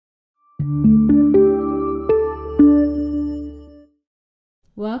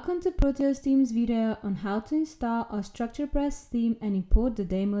Welcome to ProteusThemes video on how to install our StructurePress theme and import the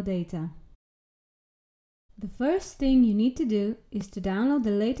demo data. The first thing you need to do is to download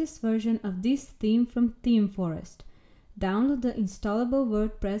the latest version of this theme from ThemeForest. Download the installable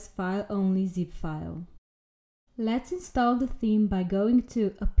WordPress file-only zip file. Let's install the theme by going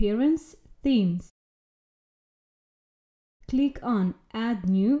to Appearance, Themes. Click on Add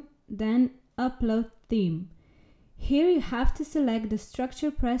New, then Upload Theme. Here you have to select the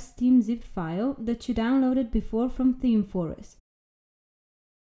StructurePress theme zip file that you downloaded before from ThemeForest.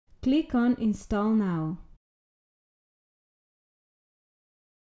 Click on Install Now.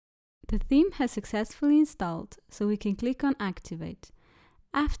 The theme has successfully installed, so we can click on Activate.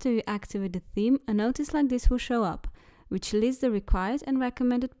 After you activate the theme, a notice like this will show up, which lists the required and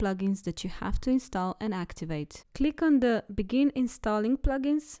recommended plugins that you have to install and activate. Click on the Begin Installing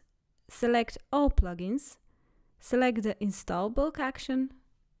Plugins, select All Plugins, select the Install Bulk action,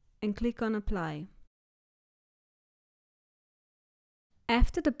 and click on Apply.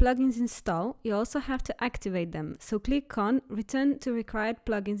 After the plugins install, you also have to activate them, so click on Return to Required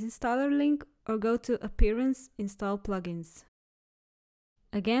Plugins Installer link or go to Appearance, Install Plugins.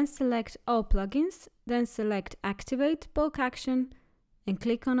 Again, select All Plugins, then select Activate Bulk Action and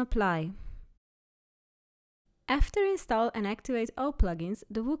click on Apply. After install and activate all plugins,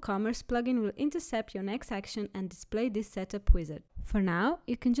 the WooCommerce plugin will intercept your next action and display this setup wizard. For now,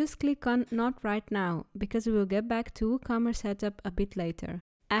 you can just click on Not Right Now, because we will get back to WooCommerce setup a bit later.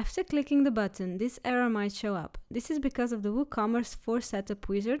 After clicking the button, this error might show up. This is because of the WooCommerce 4 setup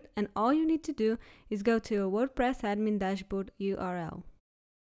wizard, and all you need to do is go to your WordPress admin dashboard URL.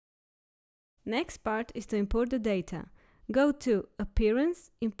 Next part is to import the data. Go to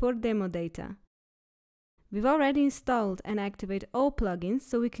Appearance, Import Demo Data. We've already installed and activated all plugins,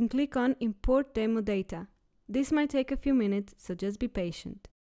 so we can click on Import Demo Data. This might take a few minutes, so just be patient.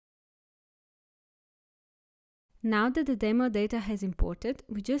 Now that the demo data has imported,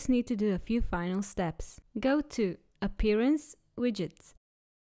 we just need to do a few final steps. Go to Appearance, Widgets.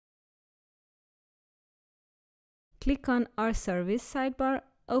 Click on Our Service sidebar,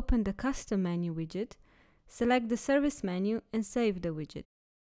 open the Custom menu widget, select the Service menu and save the widget.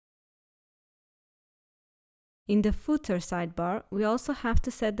 In the Footer sidebar, we also have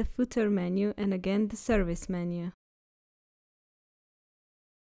to set the Footer menu and again the Service menu.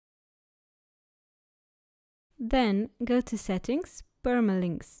 Then go to Settings,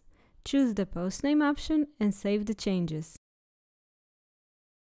 Permalinks. Choose the post name option and save the changes.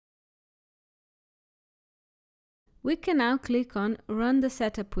 We can now click on Run the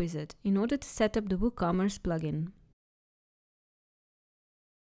Setup Wizard in order to set up the WooCommerce plugin.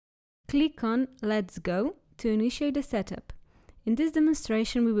 Click on Let's Go to initiate the setup. In this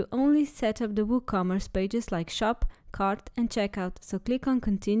demonstration, we will only set up the WooCommerce pages like Shop, Cart and Checkout, so click on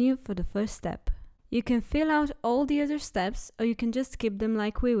Continue for the first step. You can fill out all the other steps or you can just skip them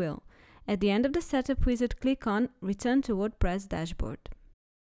like we will. At the end of the setup wizard, click on Return to WordPress dashboard.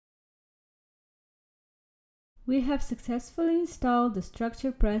 We have successfully installed the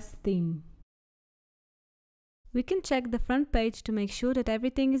StructurePress theme. We can check the front page to make sure that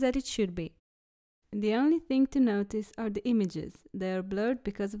everything is as it should be. The only thing to notice are the images. They are blurred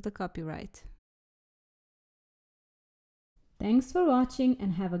because of the copyright. Thanks for watching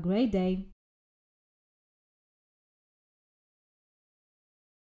and have a great day!